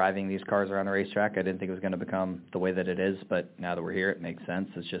driving these cars around the racetrack, I didn't think it was going to become the way that it is, but now that we're here, it makes sense.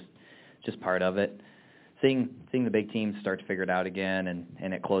 It's just part of it. Seeing the big teams start to figure it out again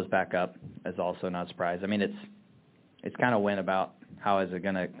and it close back up is also not a surprise. I mean, it's kind of went about how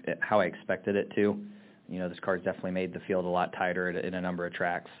I expected it to. You know, this car's definitely made the field a lot tighter in a number of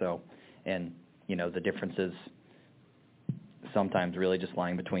tracks. So, and you know, the differences sometimes really just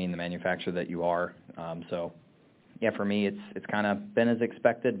lying between the manufacturer that you are. So, yeah, for me, it's kind of been as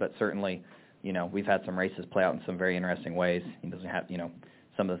expected, but certainly, you know, we've had some races play out in some very interesting ways. It doesn't have, you know,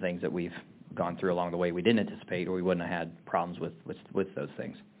 some of the things that we've gone through along the way we didn't anticipate, or we wouldn't have had problems with those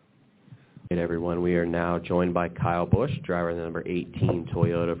things. Hey everyone, we are now joined by Kyle Busch, driver of the number 18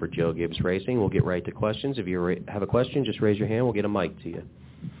 Toyota for Joe Gibbs Racing. We'll get right to questions. If you have a question, just raise your hand. We'll get a mic to you.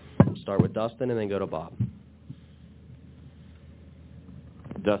 We'll start with Dustin and then go to Bob.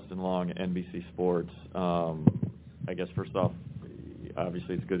 Dustin Long, NBC Sports. I guess first off,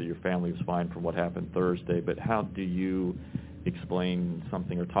 obviously it's good that your family was fine from what happened Thursday, but how do you explain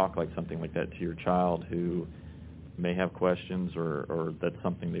something or talk like something like that to your child who may have questions, or that's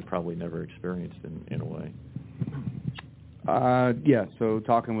something they probably never experienced in a way? Yeah, so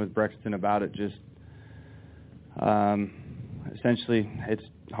talking with Brexton about it, just essentially it's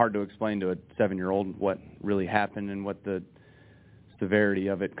hard to explain to a 7-year-old what really happened and what the severity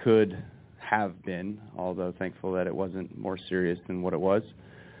of it could have been, although thankful that it wasn't more serious than what it was.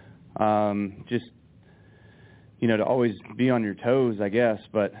 Just, you know, to always be on your toes, I guess,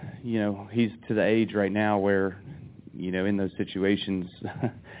 but, you know, he's to the age right now where, you know, in those situations,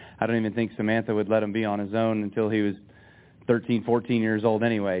 I don't even think Samantha would let him be on his own until he was 13, 14 years old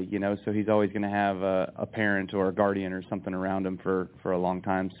anyway, you know, so he's always going to have a parent or a guardian or something around him for a long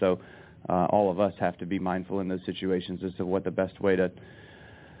time. So all of us have to be mindful in those situations as to what the best way to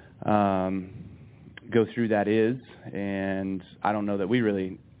go through that is. And I don't know that we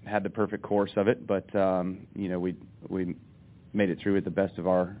really had the perfect course of it, but, you know, we made it through with the best of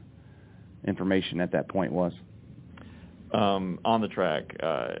our information at that point was. On the track,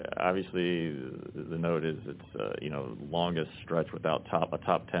 obviously the note is it's you know, longest stretch without a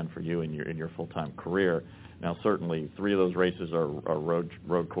top 10 for you in your full-time career. Now certainly 3 of those races are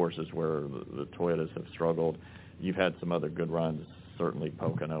road courses where the Toyotas have struggled. You've had some other good runs, certainly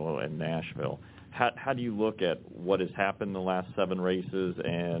Pocono and Nashville. How do you look at what has happened in the last 7 races,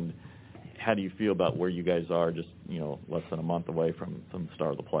 and how do you feel about where you guys are just, you know, less than a month away from the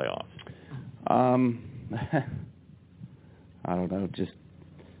start of the playoffs? I don't know, just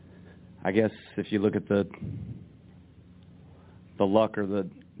I guess if you look at the luck or the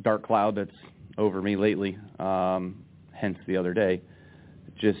dark cloud that's over me lately, hence the other day,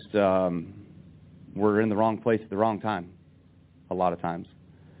 just we're in the wrong place at the wrong time a lot of times.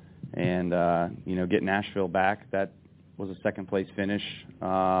 And, you know, get Nashville back, that was a second-place finish.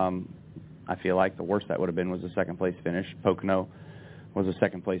 I feel like the worst that would have been was a second-place finish. Pocono was a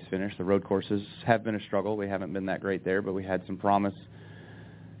second-place finish. The road courses have been a struggle. We haven't been that great there, but we had some promise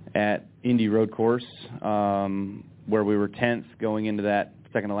at Indy Road Course where we were 10th going into that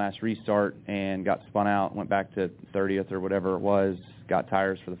second-to-last restart and got spun out, went back to 30th or whatever it was, got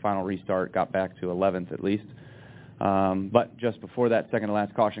tires for the final restart, got back to 11th at least. But just before that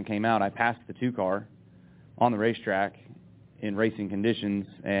second-to-last caution came out, I passed the 2-car on the racetrack in racing conditions,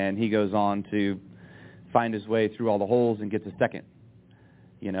 and he goes on to find his way through all the holes and gets a second.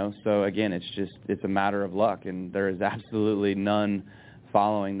 So again, it's a matter of luck, and there is absolutely none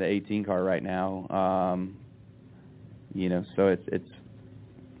following the 18 car right now. So it's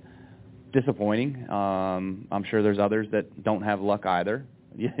disappointing. I'm sure there's others that don't have luck either.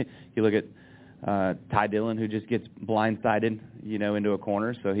 You look at Ty Dillon, who just gets blindsided, into a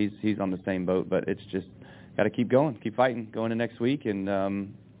corner, so he's on the same boat. But it's just got to keep going, keep fighting, going to next week, and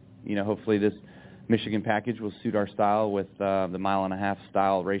hopefully this Michigan package will suit our style with the 1.5-mile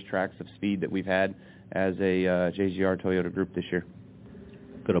style racetracks of speed that we've had as a JGR Toyota group this year.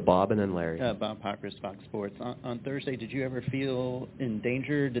 Go to Bob and then Larry. Bob Pockris, Fox Sports. On Thursday, did you ever feel in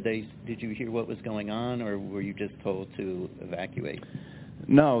danger? Did you hear what was going on, or were you just told to evacuate?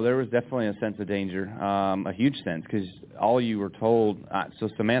 No, there was definitely a sense of danger, a huge sense, because all you were told, so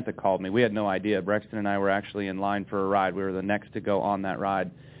Samantha called me. We had no idea. Brexton and I were actually in line for a ride. We were the next to go on that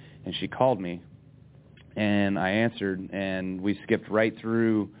ride, and she called me, and I answered, and we skipped right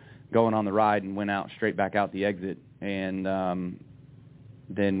through going on the ride and went out straight back out the exit, and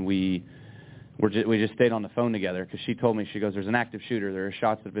then we just stayed on the phone together, because she told me, she goes, there's an active shooter. There are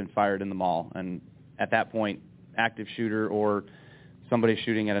shots that have been fired in the mall, and at that point, active shooter or somebody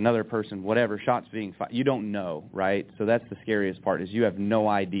shooting at another person, whatever, shots being fired, you don't know, right? So that's the scariest part, is you have no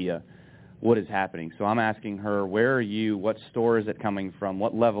idea what is happening. So I'm asking her, where are you? What store is it coming from?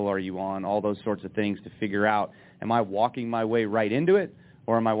 What level are you on? All those sorts of things to figure out, am I walking my way right into it,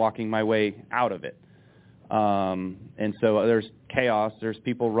 or am I walking my way out of it? And so there's chaos. There's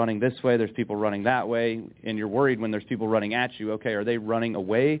people running this way. There's people running that way. And you're worried when there's people running at you. Okay, are they running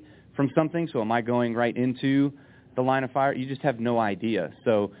away from something? So am I going right into the line of fire? You just have no idea.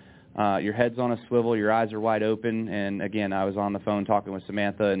 So your head's on a swivel. Your eyes are wide open. And, again, I was on the phone talking with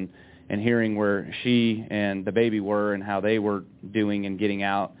Samantha and hearing where she and the baby were and how they were doing and getting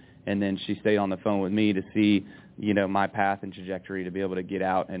out. And then she stayed on the phone with me to see, my path and trajectory to be able to get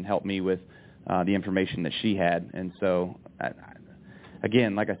out and help me with the information that she had. And so,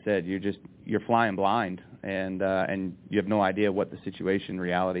 again, like I said, you're flying blind, and you have no idea what the situation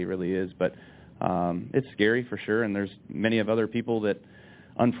reality really is. But it's scary for sure, and there's many of other people that,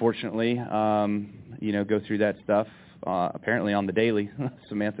 unfortunately, go through that stuff. Apparently on the daily,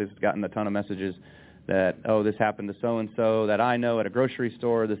 Samantha's gotten a ton of messages that, this happened to so-and-so that I know at a grocery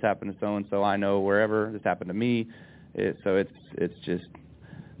store, this happened to so-and-so I know wherever, this happened to me. So it's just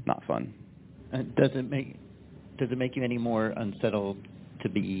not fun. Does it make you any more unsettled to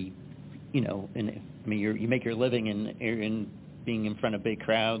be, you make your living in being in front of big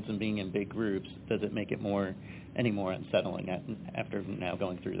crowds and being in big groups. Does it make it any more unsettling after now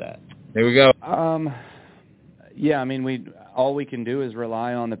going through that? Here we go. Yeah, all we can do is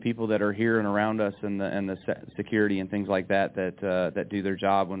rely on the people that are here and around us, and the security and things like that do their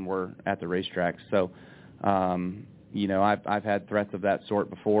job when we're at the racetrack. So, I've had threats of that sort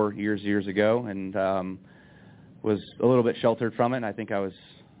before years ago, and was a little bit sheltered from it. And I think I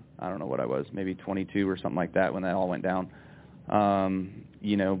don't know what I was, maybe 22 or something like that when that all went down.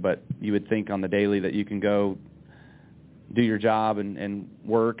 But you would think on the daily that you can go do your job and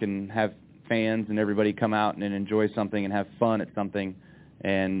work and have fans and everybody come out and enjoy something and have fun at something,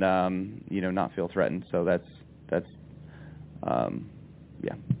 and not feel threatened. So that's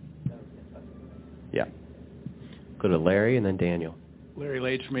yeah. Go to Larry and then Daniel. Larry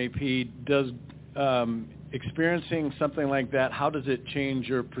Leitch from AP. Does experiencing something like that, how does it change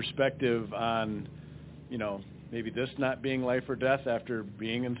your perspective on, maybe this not being life or death after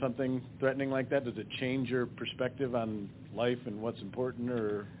being in something threatening like that? Does it change your perspective on life and what's important,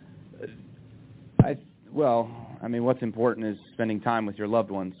 or? What's important is spending time with your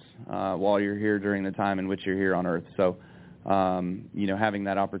loved ones while you're here during the time in which you're here on Earth. So, having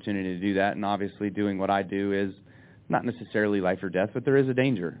that opportunity to do that, and obviously doing what I do is not necessarily life or death, but there is a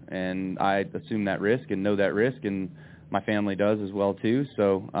danger, and I assume that risk and know that risk, and my family does as well too.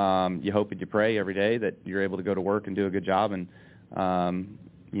 So you hope and you pray every day that you're able to go to work and do a good job, and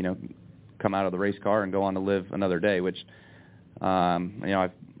come out of the race car and go on to live another day. Which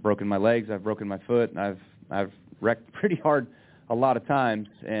I've broken my legs, I've broken my foot, I've wrecked pretty hard a lot of times,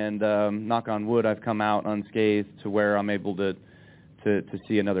 and knock on wood, I've come out unscathed to where I'm able to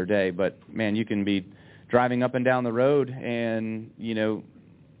see another day. But man, you can be driving up and down the road and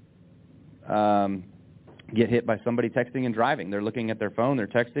get hit by somebody texting and driving. They're looking at their phone, they're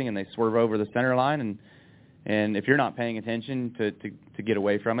texting, and they swerve over the center line, and if you're not paying attention to get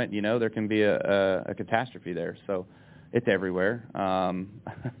away from it, there can be a catastrophe there. So it's everywhere.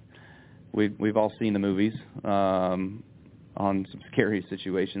 we've all seen the movies on some scary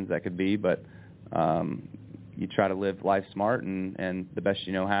situations that could be, but you try to live life smart and the best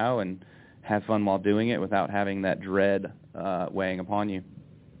you know how, and have fun while doing it without having that dread weighing upon you.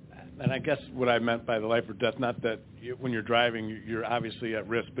 And I guess what I meant by the life or death, not that when you're driving you're obviously at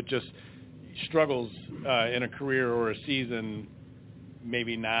risk, but just struggles in a career or a season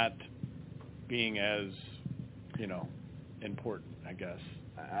maybe not being as, important, I guess.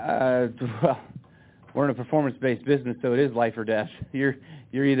 Well, we're in a performance-based business, so it is life or death. You're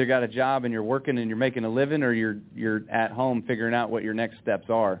either got a job and you're working and you're making a living, or you're at home figuring out what your next steps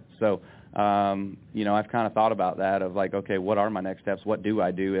are. So, I've kind of thought about that of like, okay, what are my next steps? What do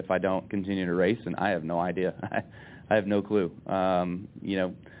I do if I don't continue to race? And I have no idea. I have no clue. I'm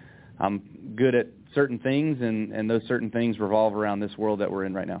good at certain things, and those certain things revolve around this world that we're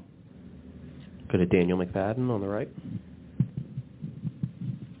in right now. Go to Daniel McFadden on the right.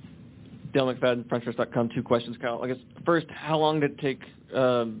 Dale McFadden, FrenchPress.com. 2 questions, Kyle. I guess first, how long did it take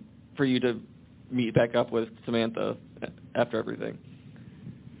for you to meet back up with Samantha after everything?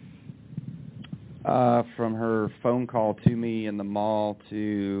 From her phone call to me in the mall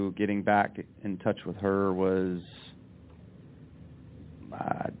to getting back in touch with her was,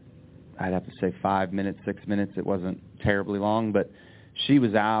 I'd have to say 5 minutes, 6 minutes. It wasn't terribly long, but she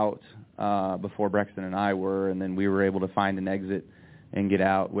was out before Brexton and I were, and then we were able to find an exit and get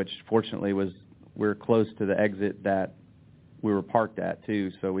out, which fortunately we're close to the exit that we were parked at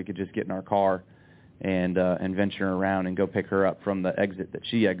too, so we could just get in our car and venture around and go pick her up from the exit that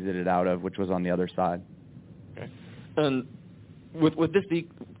she exited out of, which was on the other side. Okay. And with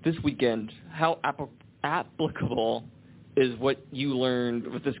this weekend, how applicable is what you learned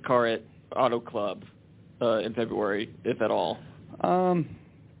with this car at Auto Club in February, if at all? I'm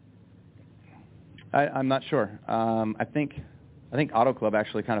not sure. I think Auto Club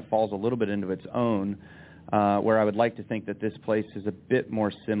actually kind of falls a little bit into its own, where I would like to think that this place is a bit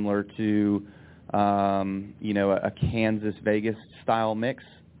more similar to, a Kansas-Vegas style mix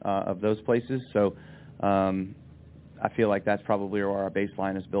of those places. So I feel like that's probably where our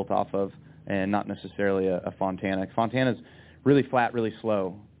baseline is built off of, and not necessarily a Fontana. Fontana's really flat, really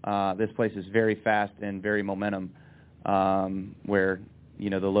slow. This place is very fast and very momentum, where,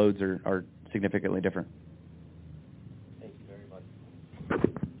 the loads are significantly different.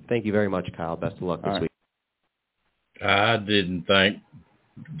 Thank you very much, Kyle. Best of luck this week. I didn't think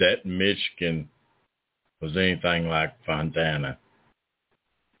that Michigan was anything like Fontana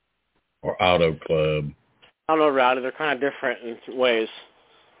or Auto Club. I don't know, Rowdy. They're kind of different in ways.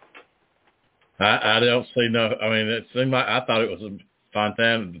 I don't see no. I mean, it seemed like I thought it was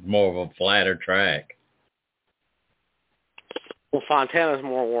Fontana was more of a flatter track. Well, Fontana's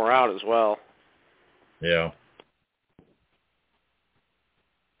more wore out as well. Yeah.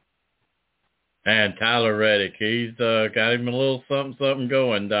 And Tyler Reddick, he's got him a little something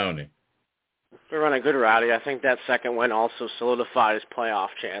going, don't he? They're running good, Rowdy. I think that second win also solidified his playoff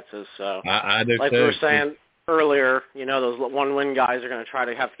chances. So, I do like too. we were saying earlier, those one-win guys are going to try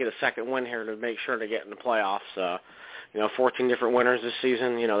to have to get a second win here to make sure to get in the playoffs. 14 different winners this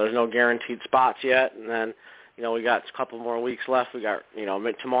season. There's no guaranteed spots yet, and then we got a couple more weeks left. We got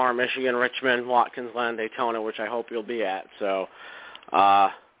tomorrow, Michigan, Richmond, Watkins Glen, Daytona, which I hope you'll be at. So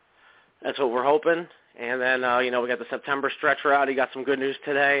that's what we're hoping. And then we got the September stretch route. He got some good news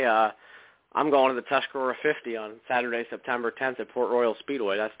today. I'm going to the Tuscarora 50 on Saturday, September 10th at Port Royal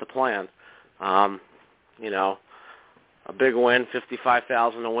Speedway. That's the plan. A big win,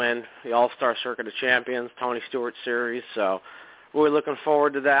 $55,000 to win, the All-Star Circuit of Champions, Tony Stewart Series. So really looking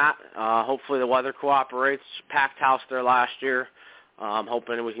forward to that. Hopefully the weather cooperates. Packed house there last year.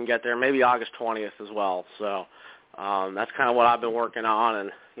 Hoping we can get there maybe August 20th as well. So that's kind of what I've been working on.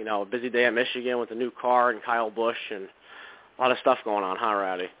 And, a busy day at Michigan with the new car and Kyle Busch and a lot of stuff going on, huh,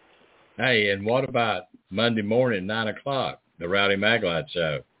 Rowdy? Hey, and what about Monday morning, 9 o'clock, the Rowdy Maglite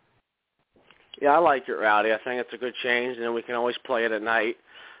Show? Yeah, I like it, Rowdy. I think it's a good change, and then we can always play it at night,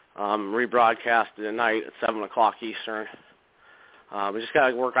 rebroadcast it at night at 7 o'clock Eastern. We just got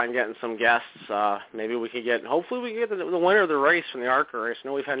to work on getting some guests. Maybe we could hopefully we can get the winner of the race from the ARCA race. I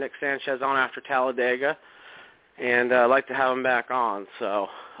know we've had Nick Sanchez on after Talladega, and I'd like to have him back on. So,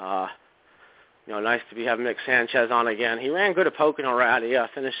 nice to be having Nick Sanchez on again. He ran good at Pocono, Rowdy.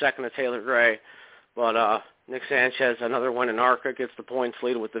 Finished second to Taylor Gray. But Nick Sanchez, another win in ARCA, gets the points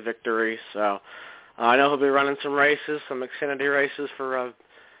lead with the victory. So I know he'll be running some races, some Xfinity races for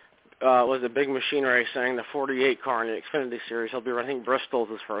was a big machine racing, the 48 car in the Xfinity Series. He'll be running Bristol's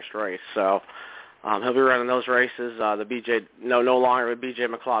his first race. So he'll be running those races. The BJ, no longer with BJ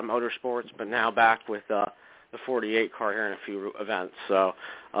McLeod Motorsports, but now back with 48 car here in a few events. So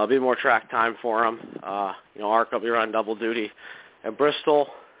it'll be more track time for him. ARCA will be running double duty at Bristol.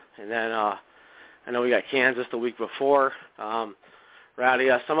 And then I know we got Kansas the week before. Rowdy,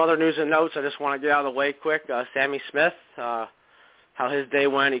 some other news and notes I just want to get out of the way quick. Sammy Smith, how his day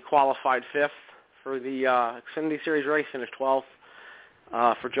went. He qualified 5th for the Xfinity Series race, finished 12th.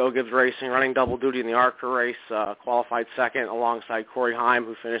 For Joe Gibbs Racing, running double duty in the ARCA race, qualified 2nd alongside Corey Heim,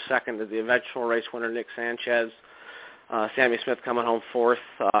 who finished 2nd to the eventual race winner, Nick Sanchez. Sammy Smith coming home 4th.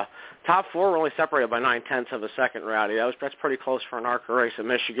 Top 4 were only separated by 9/10 of a second, Rowdy. That's pretty close for an ARCA race in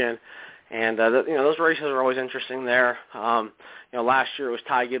Michigan. And, those races are always interesting there. Last year it was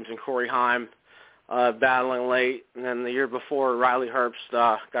Ty Gibbs and Corey Heim battling late. And then the year before, Riley Herbst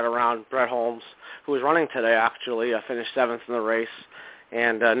got around Brett Holmes, who was running today, actually, finished 7th in the race.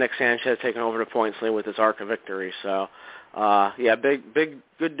 And Nick Sanchez taking over the points lead with his ARCA victory. So,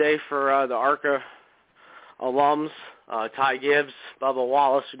 good day for the ARCA alums. Ty Gibbs, Bubba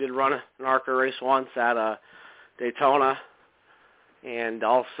Wallace, who did run an ARCA race once at Daytona, and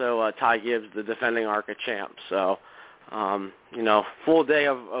also Ty Gibbs, the defending ARCA champ. So, full day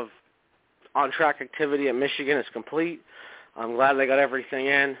of on-track activity at Michigan is complete. I'm glad they got everything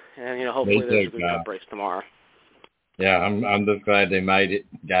in, and hopefully there's a good cup race tomorrow. Yeah, I'm just glad they made it,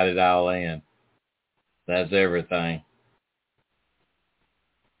 got it all in. That's everything.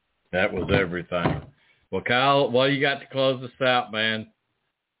 That was everything. Well, Kyle, what do you got to close this out, man?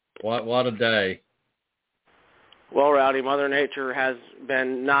 What a day. Well, Rowdy, Mother Nature has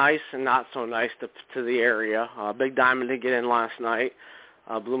been nice and not so nice to the area. Big Diamond did get in last night.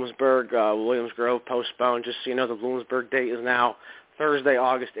 Bloomsburg, Williams Grove postponed. Just so you know, the Bloomsburg date is now Thursday,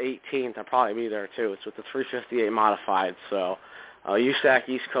 August 18th. I'll probably be there, too. It's with the 358 modified. So USAC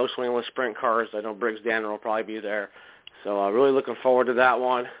East Coast wingless sprint cars. I know Briggs Danner will probably be there. So really looking forward to that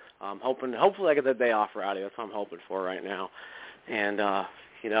one. Hopefully I get the day off, Rowdy. That's what I'm hoping for right now. And,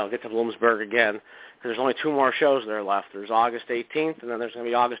 get to Bloomsburg again. There's only 2 more shows there left. There's August 18th, and then there's going to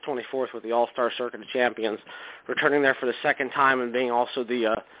be August 24th with the All-Star Circuit of Champions, returning there for the second time and being also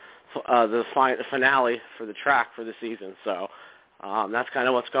the finale for the track for the season. So that's kind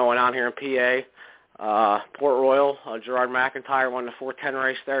of what's going on here in PA. Port Royal, Gerard McIntyre won the 410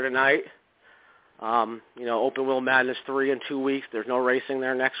 race there tonight. Open Wheel Madness 3 in 2 weeks. There's no racing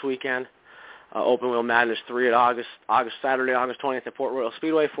there next weekend. Open Wheel Madness 3 at Saturday, August 20th at Port Royal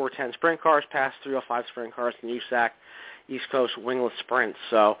Speedway. 410 sprint cars, past 305 sprint cars, and USAC East Coast wingless sprints.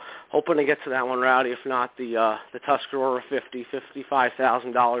 So hoping to get to that one, Rowdy. If not, the Tuscarora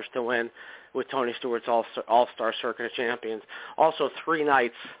 $55,000 to win with Tony Stewart's All-Star Circuit of Champions. Also 3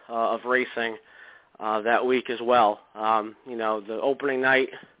 nights of racing that week as well. The opening night,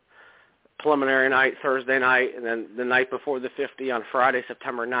 preliminary night, Thursday night, and then the night before the 50 on Friday,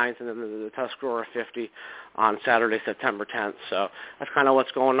 September 9th, and then the Tuscarora 50 on Saturday, September 10th. So that's kind of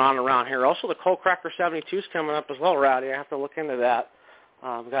what's going on around here. Also, the Coal Cracker 72 is coming up as well, Rowdy. I have to look into that.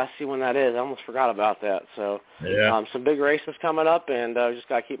 Got to see when that is. I almost forgot about that. So some big races coming up, and just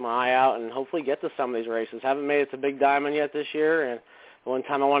got to keep my eye out and hopefully get to some of these races. Haven't made it to Big Diamond yet this year, and the one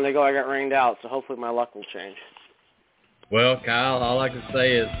time I wanted to go, I got rained out, so hopefully my luck will change. Well, Kyle, all I can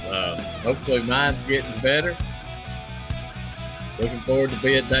say is hopefully mine's getting better. Looking forward to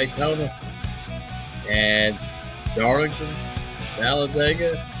being at Daytona and Darlington,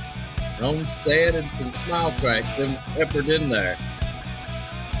 Talladega, Homestead, and some small tracks peppered in there.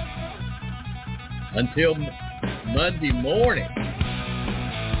 Until Monday morning,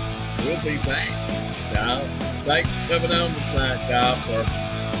 we'll be back, Kyle. Thanks for coming on tonight, Kyle, for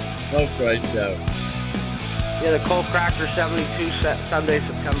Post Race Show. Yeah, the Coal Cracker 72, Sunday,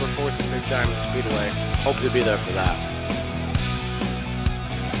 September 4th at Big Diamond Speedway. Hope to be there for that.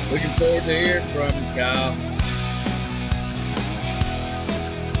 Looking forward to hearing from you, Kyle.